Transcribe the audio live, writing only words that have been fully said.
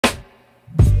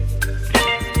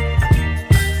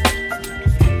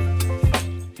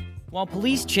While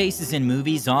police chases in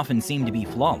movies often seem to be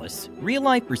flawless,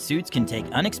 real-life pursuits can take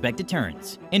unexpected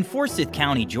turns. In Forsyth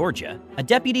County, Georgia, a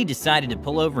deputy decided to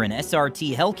pull over an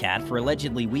SRT Hellcat for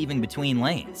allegedly weaving between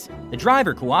lanes. The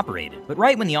driver cooperated, but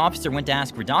right when the officer went to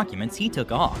ask for documents, he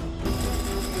took off.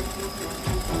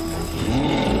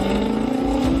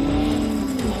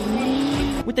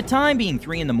 With the time being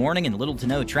 3 in the morning and little to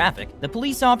no traffic, the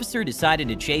police officer decided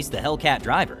to chase the Hellcat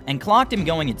driver and clocked him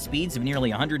going at speeds of nearly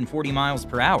 140 miles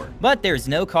per hour. But there's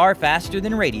no car faster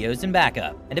than radios and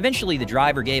backup, and eventually the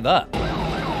driver gave up.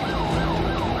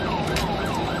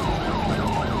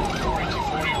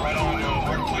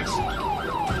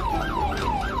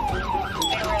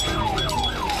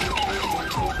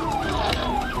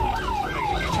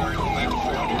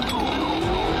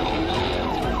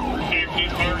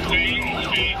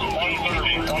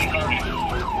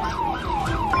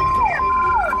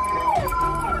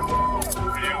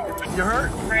 You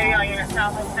hurt?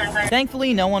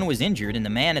 Thankfully, no one was injured, and the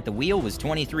man at the wheel was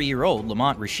 23-year-old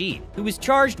Lamont Rashid, who was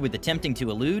charged with attempting to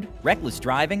elude, reckless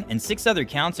driving, and 6 other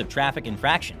counts of traffic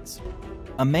infractions.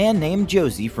 A man named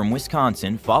Josie from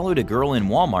Wisconsin followed a girl in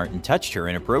Walmart and touched her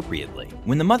inappropriately.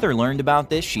 When the mother learned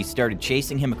about this, she started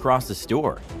chasing him across the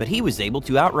store, but he was able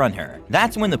to outrun her.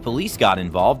 That's when the police got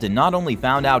involved and not only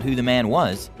found out who the man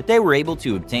was, but they were able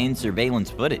to obtain surveillance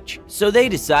footage. So they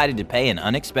decided to pay an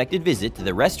unexpected visit to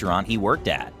the restaurant he worked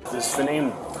at. Does the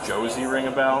name Josie ring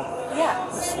a bell?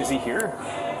 Yes. Is he here?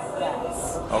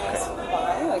 Yes. Okay.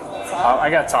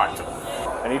 I gotta talk to him.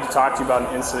 I need to talk to you about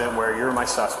an incident where you're my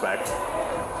suspect.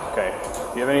 Okay.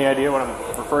 Do you have any idea what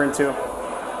I'm referring to?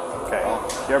 Okay.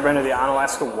 You ever been to the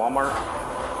Onalaska Walmart?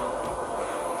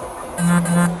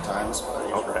 Times, but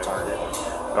usually Target.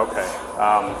 Okay.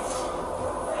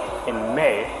 In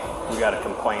May, we got a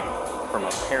complaint from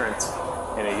a parent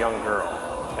and a young girl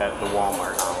at the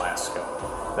Walmart in Onalaska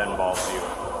that involves you.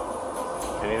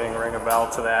 Anything ring a bell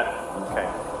to that? Okay.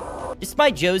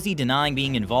 Despite Josie denying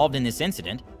being involved in this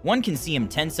incident, one can see him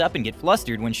tense up and get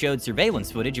flustered when showed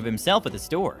surveillance footage of himself at the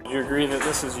store. Do you agree that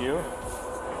this is you?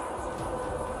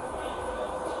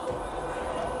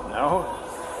 No?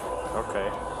 Okay.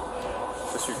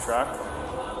 Is this your truck?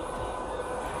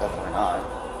 Definitely not.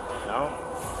 No?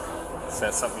 Is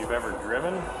that something you've ever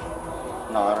driven?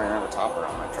 No, I don't even have a topper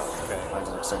on my truck. Okay. Mine's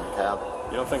in a single cab.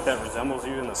 You don't think that resembles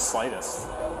you in the slightest?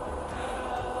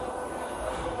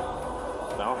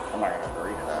 No? I'm not going to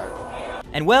agree to that.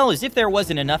 And well, as if there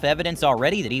wasn't enough evidence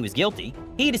already that he was guilty,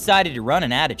 he decided to run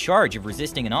and add a charge of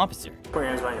resisting an officer. Put your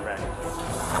hands behind your back.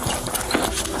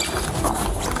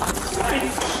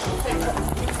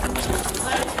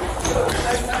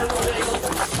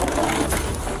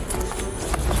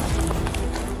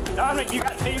 Dominic, you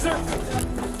got a taser?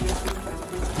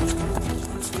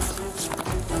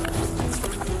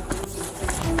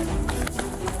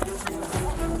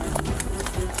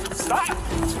 Stop!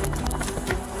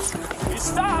 You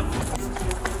stop!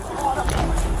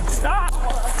 Stop!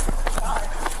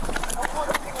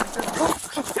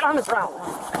 Get on the ground!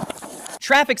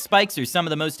 Traffic spikes are some of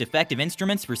the most effective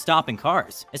instruments for stopping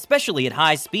cars, especially at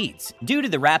high speeds, due to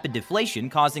the rapid deflation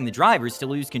causing the drivers to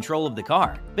lose control of the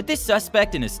car. But this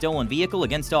suspect in a stolen vehicle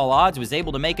against all odds was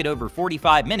able to make it over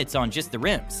 45 minutes on just the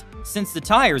rims, since the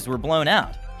tires were blown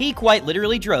out. He quite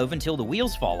literally drove until the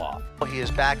wheels fall off. He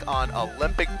is back on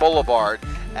Olympic Boulevard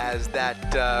as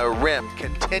that rim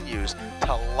continues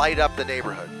to light up the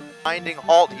neighborhood. Finding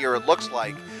halt here, it looks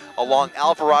like, along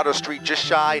Alvarado Street, just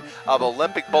shy of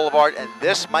Olympic Boulevard, and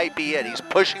this might be it. He's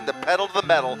pushing the pedal to the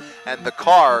metal, and the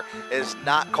car is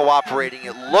not cooperating.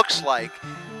 It looks like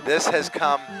this has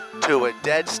come to a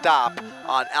dead stop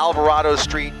on Alvarado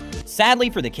Street. Sadly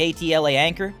for the KTLA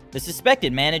anchor, the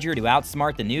suspected manager to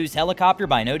outsmart the news helicopter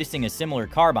by noticing a similar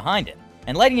car behind him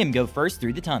and letting him go first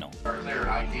through the tunnel.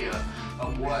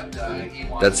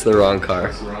 That's the wrong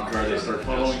car.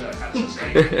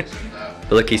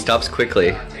 But look, he stops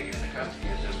quickly.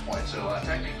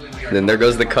 And then there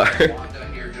goes the car.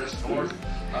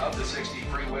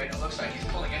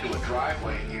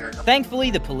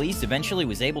 Thankfully, the police eventually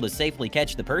was able to safely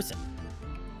catch the person.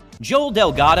 Joel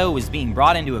Delgado was being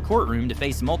brought into a courtroom to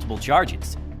face multiple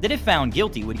charges that, if found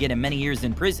guilty, would get him many years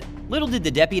in prison. Little did the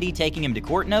deputy taking him to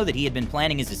court know that he had been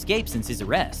planning his escape since his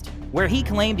arrest, where he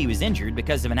claimed he was injured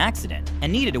because of an accident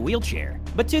and needed a wheelchair.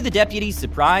 But to the deputy's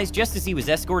surprise, just as he was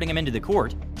escorting him into the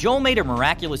court, Joel made a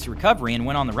miraculous recovery and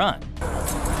went on the run.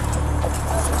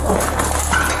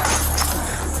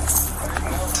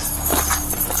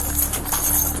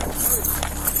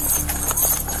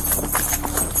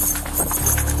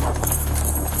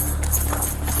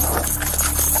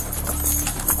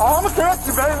 I'm gonna catch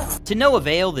you, baby. To no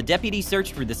avail, the deputy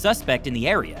searched for the suspect in the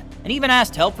area and even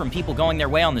asked help from people going their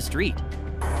way on the street.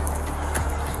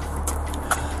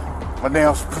 My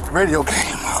damn radio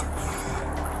came out.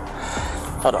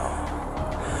 Hold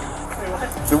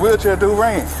on. The wheelchair dude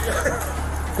ran.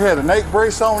 He had a neck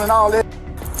brace on and all that.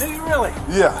 Did you really?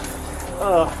 Yeah.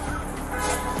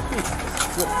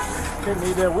 Didn't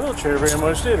need that wheelchair very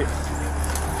much, did he?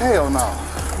 Hell no.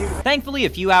 Thankfully, a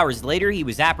few hours later, he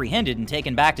was apprehended and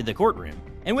taken back to the courtroom,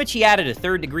 in which he added a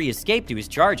third-degree escape to his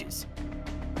charges.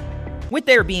 With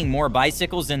there being more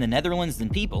bicycles in the Netherlands than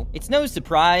people, it's no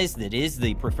surprise that it is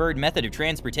the preferred method of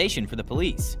transportation for the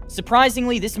police.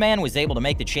 Surprisingly, this man was able to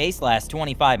make the chase last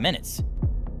 25 minutes.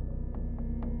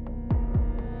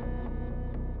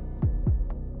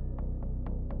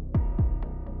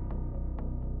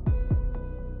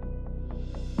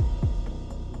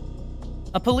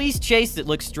 A police chase that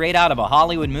looks straight out of a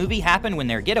Hollywood movie happened when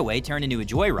their getaway turned into a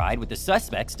joyride, with the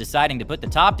suspects deciding to put the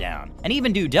top down and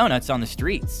even do donuts on the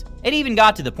streets. It even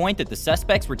got to the point that the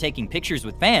suspects were taking pictures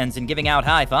with fans and giving out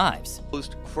high fives.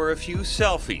 For a few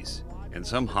selfies and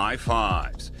some high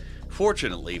fives.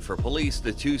 Fortunately for police,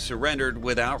 the two surrendered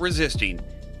without resisting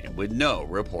and with no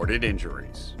reported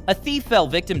injuries. A thief fell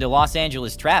victim to Los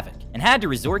Angeles traffic and had to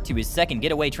resort to his second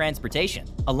getaway transportation,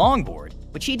 a longboard,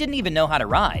 which he didn't even know how to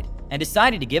ride, and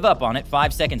decided to give up on it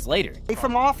 5 seconds later.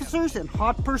 From officers in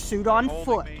hot pursuit on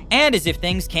foot. And as if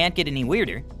things can't get any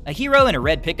weirder, a hero in a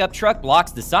red pickup truck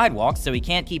blocks the sidewalk so he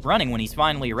can't keep running when he's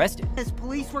finally arrested. As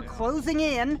police were closing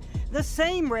in, the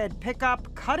same red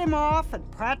pickup cut him off and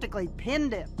practically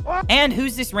pinned him. And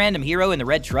who's this random hero in the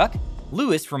red truck?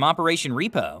 Louis from Operation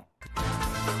Repo.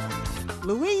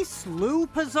 Luis Lou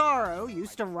Pizarro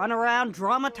used to run around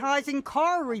dramatizing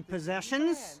car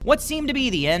repossessions. What seemed to be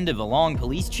the end of a long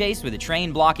police chase with a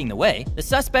train blocking the way, the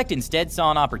suspect instead saw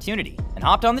an opportunity and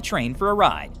hopped on the train for a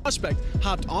ride. The suspect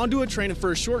hopped onto a train and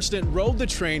for a short stint rode the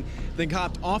train, then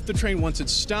hopped off the train once it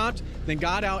stopped, then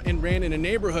got out and ran in a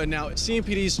neighborhood. Now,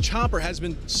 CMPD's chopper has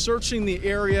been searching the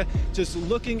area, just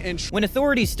looking and... When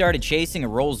authorities started chasing a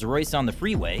Rolls-Royce on the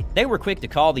freeway, they were quick to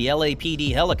call the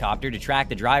LAPD helicopter to track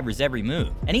the driver's every move.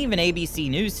 And even ABC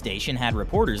News station had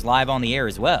reporters live on the air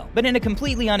as well. But in a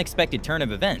completely unexpected turn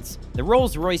of events, the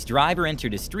Rolls-Royce driver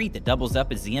entered a street that doubles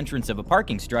up as the entrance of a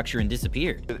parking structure and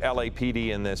disappeared. LAPD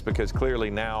in this because clearly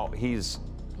now he's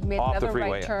made off the another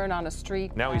freeway. right turn on a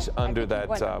street. Now he's under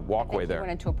that walkway there. He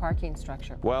went into a parking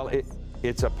structure. Well,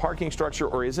 it's a parking structure,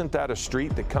 or isn't that a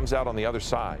street that comes out on the other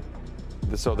side?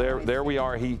 So there we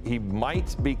are. He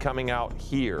might be coming out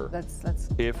here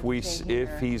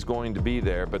if he's going to be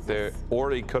there, but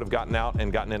or he could have gotten out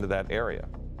and gotten into that area.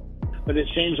 But it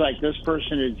seems like this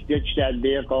person has ditched that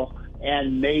vehicle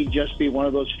and may just be one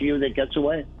of those few that gets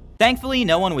away. Thankfully,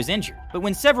 no one was injured, but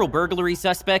when several burglary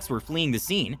suspects were fleeing the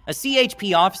scene, a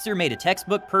CHP officer made a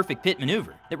textbook perfect pit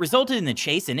maneuver that resulted in the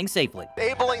chase ending safely.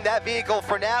 Enabling that vehicle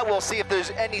for now. We'll see if there's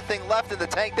anything left in the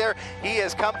tank there. He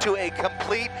has come to a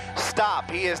complete stop.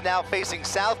 He is now facing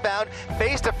southbound,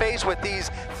 face to face with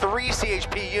these 3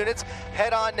 CHP units.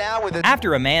 Head on now with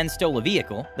After a man stole a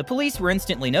vehicle, the police were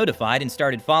instantly notified and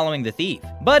started following the thief.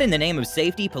 But in the name of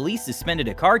safety, police suspended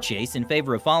a car chase in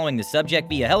favor of following the subject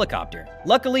via helicopter.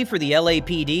 Luckily for the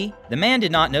LAPD, the man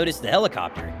did not notice the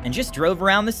helicopter and just drove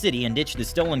around the city and ditched the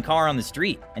stolen car on the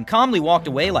street and calmly walked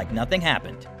away like nothing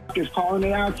happened. Just calling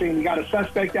me out saying we got a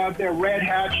suspect out there, red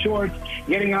hat, shorts,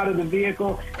 getting out of the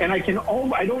vehicle, and I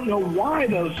don't know why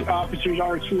those officers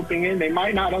aren't swooping in. They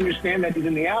might not understand that he's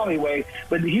in the alleyway,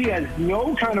 but he has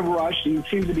no kind of rush. He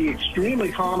seems to be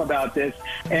extremely calm about this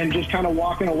and just kind of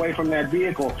walking away from that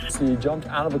vehicle. He jumped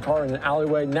out of a car in an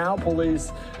alleyway. Now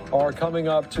police are coming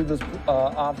up to this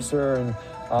officer, and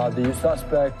the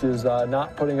suspect is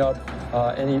not putting up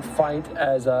any fight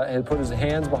as he put his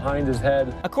hands behind his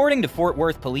head. According to Fort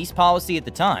Worth police policy at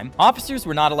the time, officers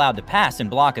were not allowed to pass and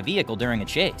block a vehicle during a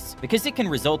chase because it can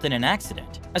result in an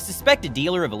accident. A suspected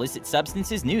dealer of illicit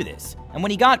substances knew this, and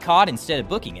when he got caught, instead of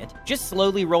booking it, just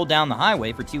slowly rolled down the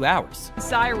highway for 2 hours.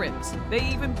 Sirens. They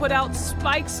even put out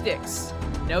spike sticks.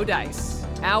 No dice.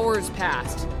 Hours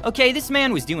passed. Okay, this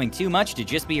man was doing too much to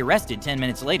just be arrested 10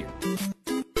 minutes later.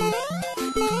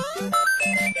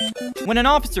 When an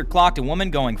officer clocked a woman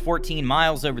going 14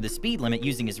 miles over the speed limit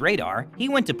using his radar, he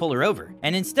went to pull her over,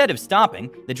 and instead of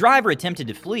stopping, the driver attempted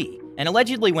to flee and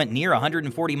allegedly went near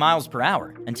 140 miles per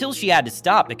hour until she had to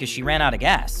stop because she ran out of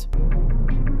gas.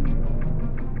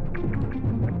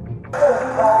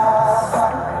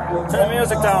 Turn the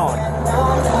music down.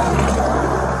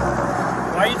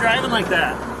 Why are you driving like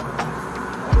that?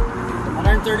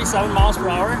 137 miles per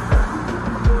hour?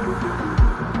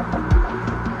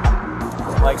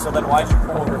 Like, so then why'd you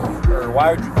pull over, or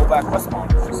why would you go back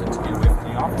westbound? She said to get away from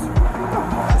the officer.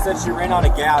 She said she ran out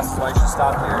of gas, so I should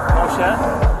stop here. Oh shit.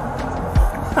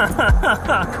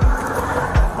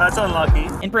 That's unlucky.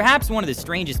 In perhaps one of the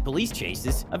strangest police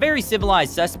chases, a very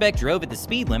civilized suspect drove at the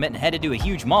speed limit and headed to a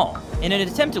huge mall in an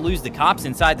attempt to lose the cops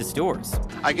inside the stores.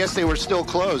 I guess they were still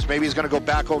closed. Maybe he's going to go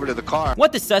back over to the car.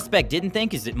 What the suspect didn't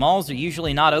think is that malls are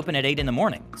usually not open at 8 in the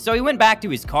morning, so he went back to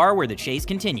his car where the chase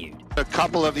continued. A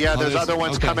couple of, there's other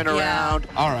ones coming around.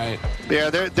 All right.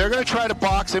 Yeah, they're going to try to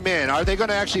box him in. Are they going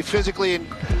to actually physically...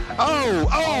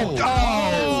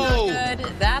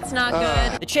 That's not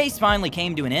good. The chase finally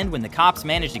came to an end when the cops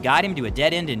managed to guide him to a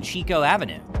dead end in Chico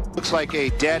Avenue. Looks like a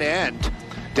dead end.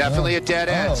 Definitely a dead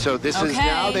end. So this is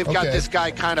now they've got this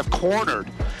guy kind of cornered.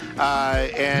 Yeah,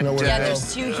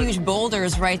 there's two huge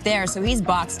boulders right there, so he's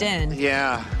boxed in.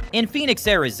 Yeah. In Phoenix,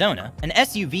 Arizona, an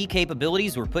SUV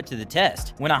capabilities were put to the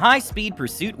test when a high-speed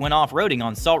pursuit went off-roading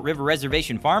on Salt River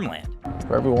Reservation farmland.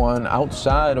 For everyone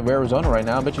outside of Arizona right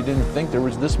now, I bet you didn't think there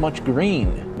was this much green.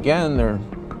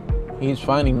 Again, he's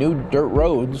finding new dirt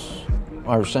roads.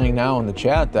 I was saying now in the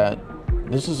chat that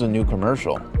this is a new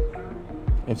commercial.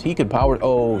 If he could power,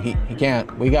 he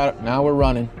can't. We got it, now we're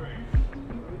running.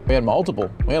 We had multiple,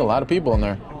 we had a lot of people in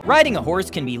there. Riding a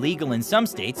horse can be legal in some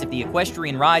states if the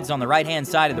equestrian rides on the right-hand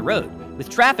side of the road, with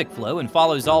traffic flow and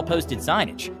follows all posted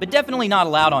signage, but definitely not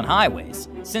allowed on highways,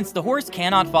 since the horse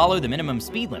cannot follow the minimum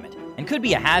speed limit and could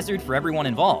be a hazard for everyone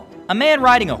involved. A man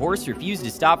riding a horse refused to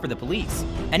stop for the police,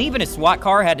 and even a SWAT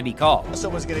car had to be called.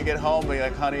 Someone's gonna get home and be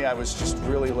like, honey, I was just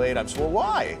really late. I'm well,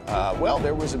 why? Well,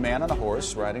 there was a man on a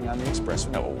horse riding on the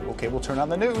expressway. No, okay, we'll turn on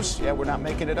the news. Yeah, we're not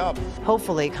making it up.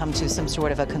 Hopefully come to some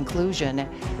sort of a conclusion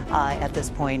at this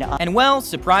point. And well,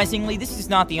 surprisingly, this is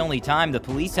not the only time the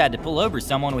police had to pull over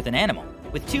someone with an animal.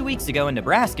 With 2 weeks ago in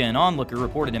Nebraska, an onlooker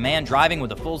reported a man driving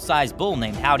with a full-size bull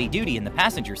named Howdy Doody in the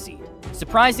passenger seat.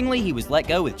 Surprisingly, he was let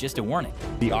go with just a warning.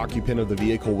 The occupant of the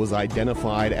vehicle was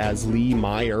identified as Lee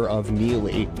Meyer of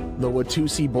Neely. The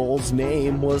Watusi bull's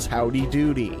name was Howdy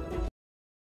Doody.